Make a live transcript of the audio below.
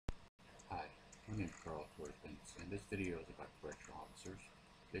My name is Carl Torrens, and this video is about correctional officers,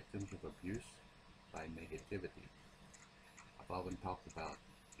 victims of abuse by negativity. I've often talked about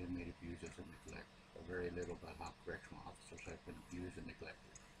inmate abuses and neglect, but very little about how correctional officers have been abused and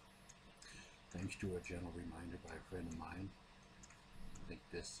neglected. Thanks to a gentle reminder by a friend of mine, I think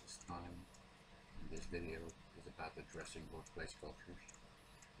this is time, and this video is about addressing workplace cultures.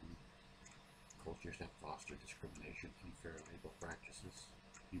 Cultures that foster discrimination, unfair labor practices,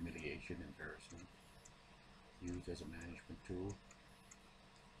 humiliation, embarrassment, used as a management tool,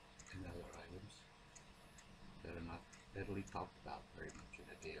 and other items that are not readily talked about very much in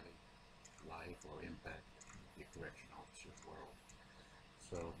a daily life or impact the correctional officer's world.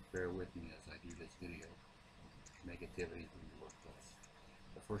 So bear with me as I do this video on negativity in the workplace.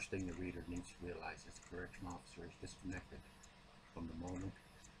 The first thing the reader needs to realize is the correctional officer is disconnected from the moment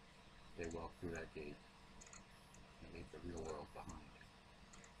they walk through that gate and leave the real world behind.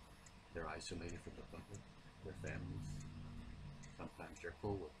 They're isolated from the public, their families, sometimes their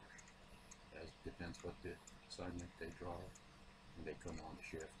co-workers. As depends what the assignment they draw when they come on the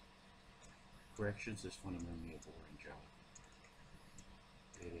shift. Corrections is fundamentally a boring job.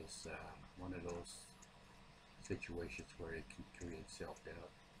 It is one of those situations where it can create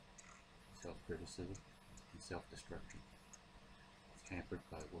self-doubt, self-criticism, and self-destruction. Hampered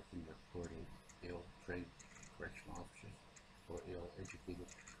by working with poorly ill-trained correctional officers or ill-educated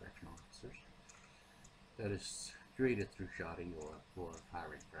correctional officers. That is created through shoddy or poor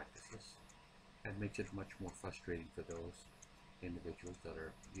hiring practices and makes it much more frustrating for those individuals that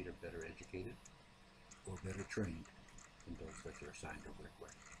are either better educated or better trained than those that you're assigned to work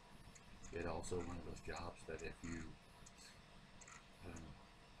with. It's also one of those jobs that if you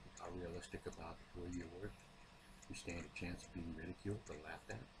are realistic about where you work, you stand a chance of being ridiculed or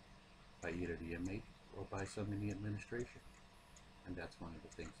laughed at by either the inmate or by some in the administration. And that's one of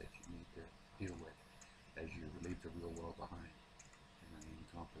the things that you need to deal with as you leave the real world behind and are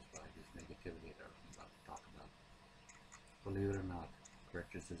encompassed by this negativity that I'm about to talk about. Believe it or not,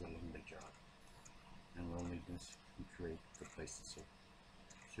 corrections is a lonely job, and loneliness can create complacency.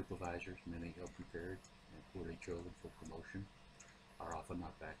 Supervisors, many ill-prepared and poorly chosen for promotion, are often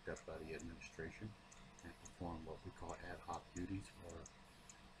not backed up by the administration and perform what we call ad hoc duties or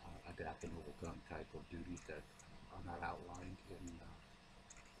adapt and overcome type of duties that are not outlined in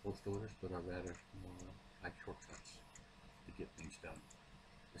post orders but are rather more like shortcuts to get things done.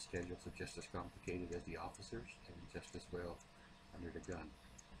 The schedules are just as complicated as the officers and just as well under the gun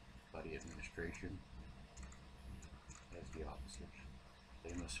by the administration as the officers.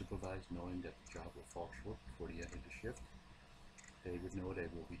 They must supervise knowing that the job will fall short before the end of the shift. They would know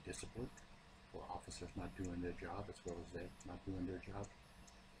they will be disciplined for officers not doing their job as well as they not doing their job,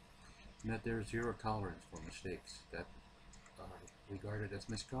 and that there is zero tolerance for mistakes that are regarded as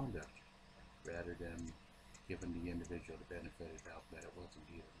misconduct rather than giving the individual the benefit of the doubt that it was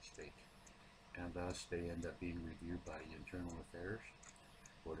indeed a mistake. And thus they end up being reviewed by the Internal Affairs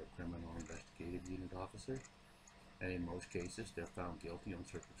or the Criminal Investigative Unit officer, and in most cases they're found guilty on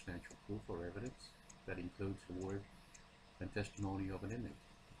circumstantial proof or evidence that includes the word and testimony of an inmate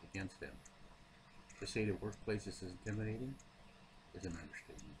against them. To say the workplace is intimidating is an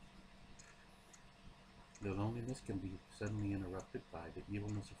understatement. The loneliness can be suddenly interrupted by the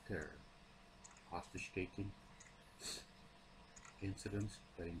evilness of terror, hostage-taking incidents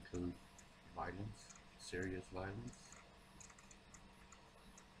that include violence, serious violence,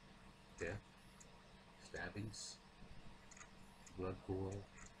 death, stabbings, blood gore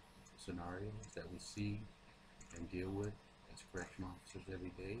scenarios that we see and deal with as correctional officers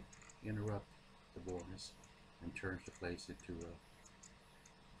every day interrupt the boldness and turns the place into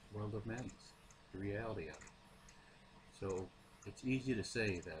a world of madness, the reality of it. So it's easy to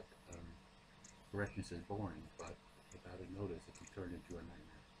say that corrections is boring, but without a notice it can turn into a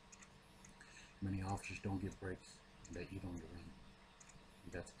nightmare. Many officers don't get breaks and they eat on the run.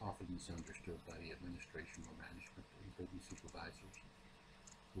 And that's often misunderstood by the administration or management, including supervisors,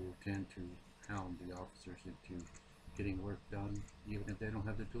 who tend to hound the officers into getting work done even if they don't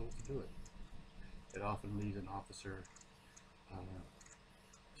have the tools to do it. It often leaves an officer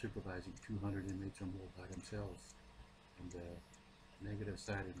supervising 200 inmates or more by themselves. And the negative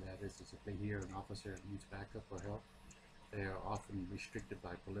side of that is if they hear an officer needs backup or help, they are often restricted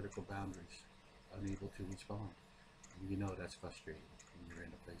by political boundaries, unable to respond. And you know that's frustrating when you're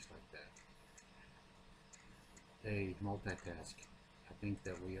in a place like that. They multitask. I think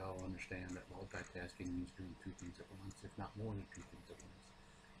that we all understand that multitasking means doing two things at once, if not more than two things at once.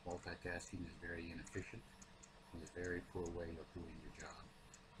 Multitasking is very inefficient and a very poor way of doing your job,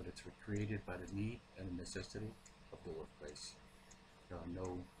 but it's created by the need and the necessity of the workplace. There are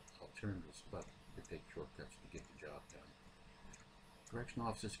no alternatives but to take shortcuts to get the job done. Correctional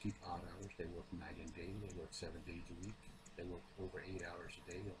officers keep odd hours. They work night and day. They work 7 days a week. They work over 8 hours a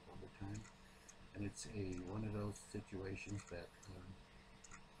day of overtime. And it's one of those situations that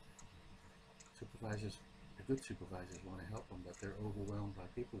the good supervisors want to help them, but they're overwhelmed by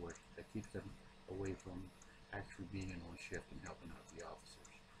paperwork that keeps them away from actually being on shift and helping out the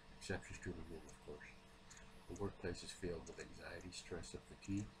officers. Exceptions to the rule, of course. The workplace is filled with anxiety, stress, and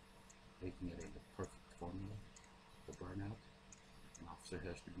fatigue, making it a perfect formula for burnout. An officer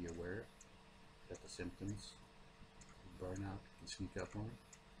has to be aware that the symptoms of burnout can sneak up on them,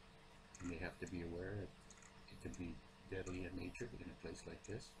 and they have to be aware that it can be deadly in nature in a place like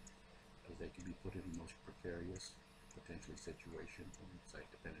this, as they can be put in the most precarious, potentially situation inside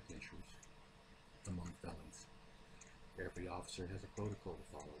the penitentiaries among felons. Every officer has a protocol to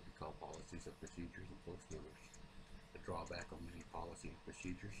follow. We call policies and procedures and post orders. The drawback on many policy and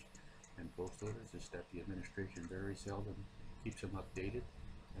procedures and post orders is that the administration very seldom keeps them updated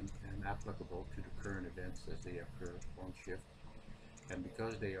and applicable to the current events as they occur on shift. And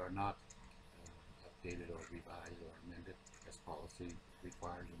because they are not updated or revised or amended as policy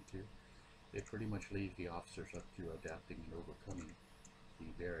requires them to, they pretty much leave the officers up to adapting and overcoming the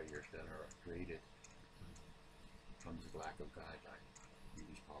barriers that are created from this lack of guideline in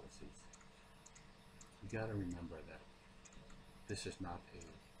these policies. You got to remember that this is not a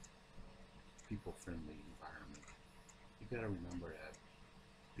people-friendly environment. You got to remember that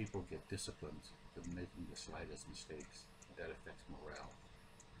people get disciplined for making the slightest mistakes. That affects morale.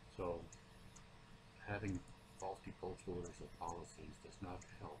 So having faulty post orders or policies does not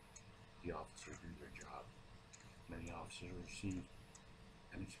help the officer do their job. Many officers receive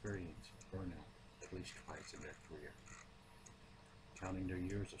and experience burnout at least twice in their career. Counting their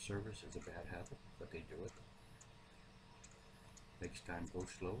years of service is a bad habit, but they do it. Makes time go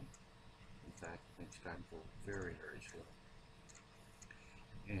slow. In fact, it makes time go very, very slow.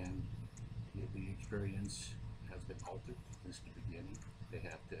 And the experience has been altered since the beginning. They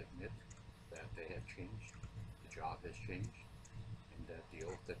have to admit that they have changed. The job has changed, and that the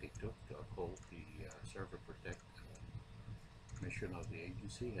oath that they took to uphold the serve and protect mission of the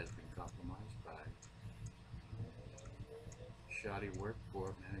agency has been compromised by shoddy work,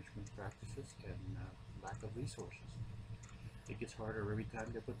 poor management practices, and lack of resources. It gets harder every time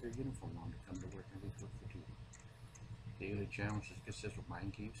they put their uniform on to come to work and report for duty. Daily challenges consist of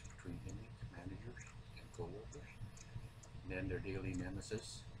mind games between inmates, managers, and co-workers. And then their daily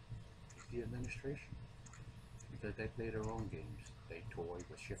nemesis is the administration, because they play their own games. They toy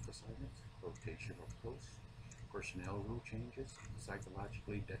with shift assignments, rotational posts, personnel rule changes,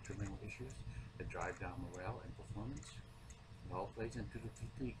 psychologically detrimental issues that drive down morale and performance. It all plays into the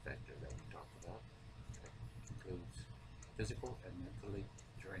fatigue factor that we talked about. That includes physical and mentally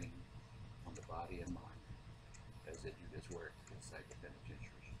drain on the body and mind as they do this work inside the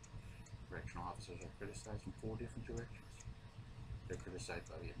penitentiaries. Correctional officers are criticized in 4 different directions. They're criticized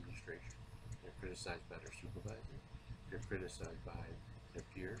by the administration, they're criticized by their supervisor, they're criticized by their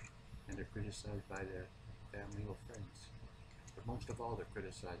peers, and they're criticized by their family or friends. But most of all, they're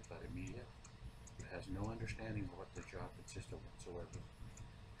criticized by the media, who has no understanding of what their job consists of whatsoever,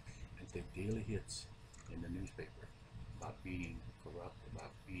 and take daily hits in the newspaper about being corrupt,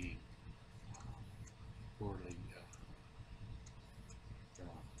 about being poorly.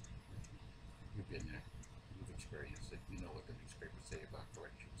 You've been there, you've experienced it, you know what the newspapers say about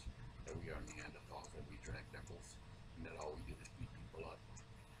corrections, that we are Neanderthals, that we drag knuckles, and that all we do is beat people up,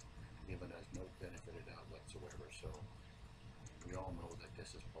 giving us no benefit of doubt whatsoever. So we all know that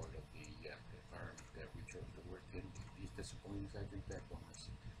this is part of the environment that we chose to work in. These disciplines have impact on us,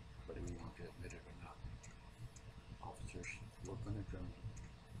 whether we want to admit it or not. Officers work on adrenaline.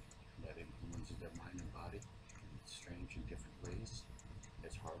 That influences their mind and body. It's strange in different ways.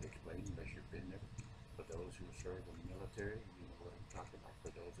 It's hard to explain unless you've been there. For those who serve in the military, you know what I'm talking about.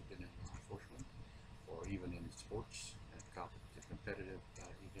 For those who've been in law enforcement, or even in sports and competitive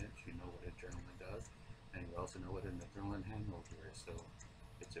events, you know what adrenaline does, and you also know what an adrenaline hangover is. So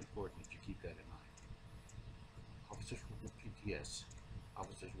it's important that you keep that in mind. Officers work with PTS.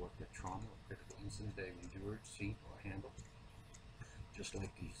 Officers work with trauma or critical incidents they've endured, seen, or handled. Just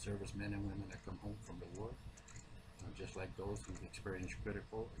like the servicemen and women that come home from the war, just like those who've experienced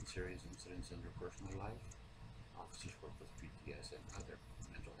critical and serious incidents in their personal life, officers work with PTS and other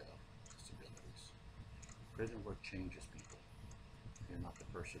mental health disabilities. Prison work changes people. You're not the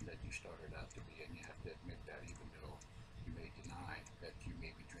person that you started out to be, and you have to admit that, even though you may deny that you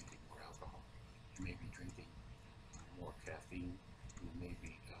may be drinking more alcohol, you may be drinking more caffeine, you may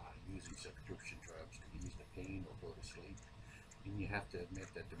be using prescription drugs to ease the pain or go to sleep. And you have to admit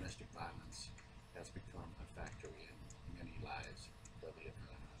that domestic violence has become a factor in many lives, whether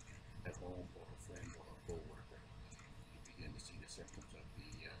at home or a friend or a co-worker. You begin to see the symptoms of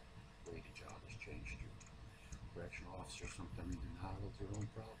the way the job has changed you. Correctional officers sometimes deny their own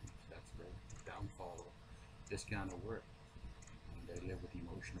problems. That's the downfall of this kind of work. And they live with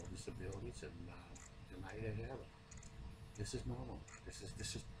emotional disabilities and deny they have it. This is normal. This is the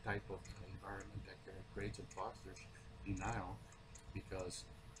type of environment that creates and fosters denial, because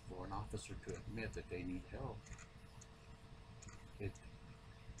for an officer to admit that they need help, it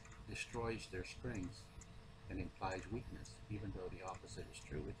destroys their strengths and implies weakness, even though the opposite is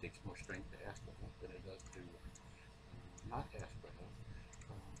true. It takes more strength to ask for help than it does to not ask for help.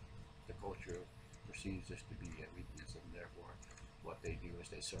 The culture perceives this to be a weakness, and therefore what they do is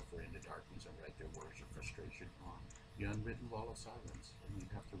they suffer in the darkness and write their words of frustration on the unwritten wall of silence. And you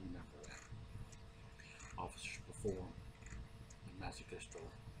have to remember that. Officers perform a masochistic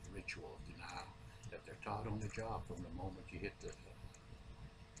ritual of denial that they're taught on the job. From the moment you hit the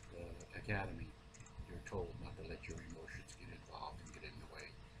academy, you're told not to let your emotions get involved and get in the way.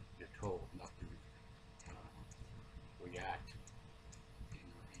 You're told not to react in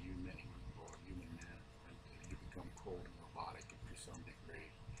a human or human manner, and you become cold and robotic to some degree.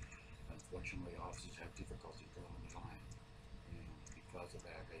 Unfortunately, officers have difficulty drawing the line, and because of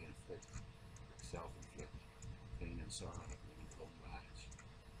that, they self-inflict pain and sorrow in their own lives,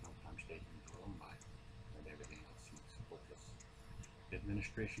 sometimes taking their own life, and everything else seems hopeless. The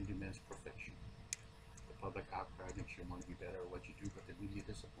administration demands perfection. The public outcry makes you want to be better at what you do, but the media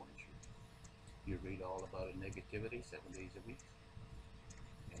disappoints you. You read all about the negativity 7 days a week,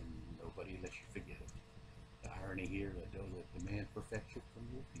 and nobody lets you forget it. The irony here is those that demand perfection from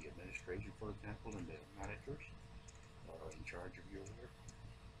you, the administration, for example, and the managers are in charge of your work,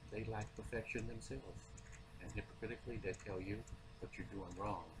 they lack perfection themselves. And hypocritically, they tell you what you're doing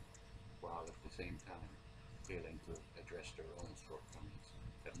wrong, while at the same time failing to address their own shortcomings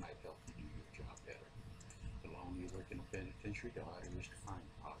that might help you do your job better. The longer you work in a penitentiary, the harder it is to find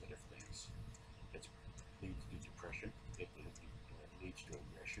positive things. It leads to depression, it leads to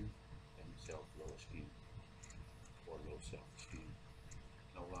aggression and low esteem or low self-esteem.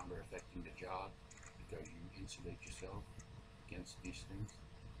 No longer affecting the job because you insulate yourself against these things.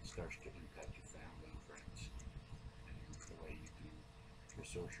 It starts to impact your family and friends and the way you do your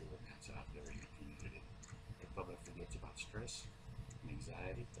social events out there in your community. The public forgets about stress and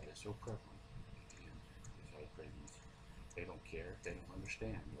anxiety that is so prevalent in these prisons. They don't care, they don't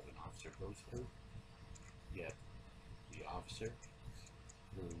understand what an officer goes through, yet the officer,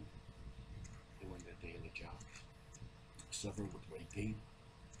 through doing their daily jobs, suffer with weight gain,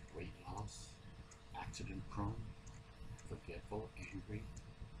 weight loss, accident prone, forgetful, angry,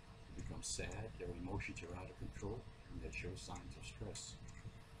 they become sad, their emotions are out of control, and they show signs of stress.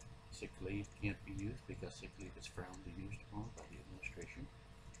 Sick leave can't be used because sick leave is frowned and used upon by the administration,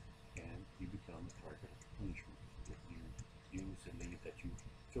 and you become a target of punishment if you use the leave that you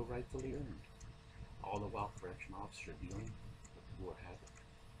feel rightfully earned. All the while, correctional officers are dealing with poor habits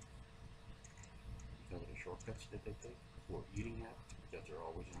because of the shortcuts that they take, poor eating habits because they're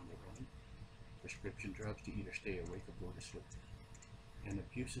always on the run, prescription drugs to either stay awake or go to sleep, and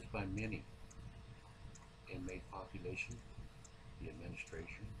abuses by many inmate population, the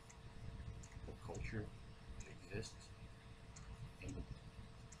administration, the culture that exists, and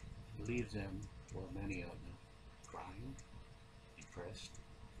it leaves them, or many of them, crying, depressed,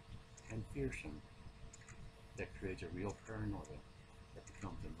 and fearsome. That creates a real paranoia that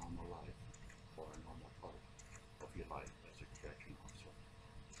becomes a normal life or a normal part of your life as a correctional officer.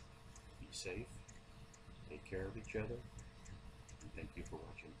 Be safe, take care of each other, and thank you for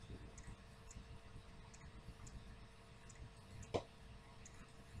watching.